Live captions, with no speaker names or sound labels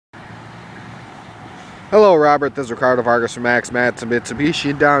Hello, Robert. This is Ricardo Vargas from Max Mats and Mitsubishi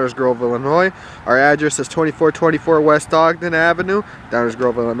in Downers Grove, Illinois. Our address is 2424 West Ogden Avenue, Downers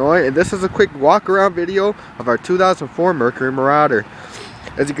Grove, Illinois. And this is a quick walk-around video of our 2004 Mercury Marauder.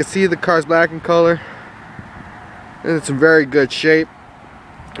 As you can see, the car's black in color, and it's in very good shape.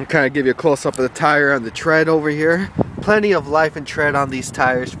 I'll kind of give you a close-up of the tire and the tread over here. Plenty of life and tread on these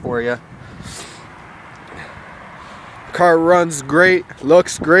tires for you. Car runs great,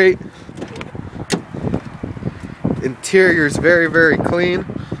 looks great. Interior is very clean.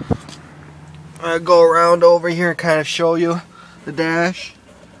 I'll go around over here and kind of show you the dash.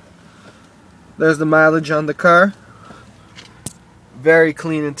 There's the mileage on the car. Very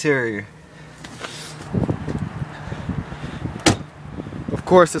clean interior. Of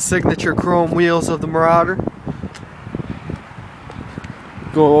course, the signature chrome wheels of the Marauder.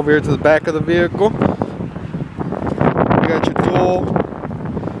 Go over here to the back of the vehicle. You got your dual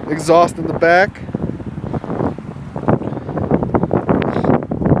exhaust in the back.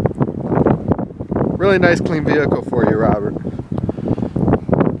 Really nice clean vehicle for you, Robert.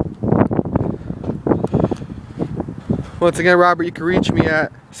 Once again, Robert, you can reach me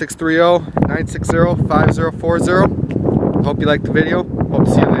at 630-960-5040. Hope you liked the video. Hope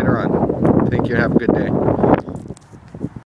to see you later on. Thank you and have a good day.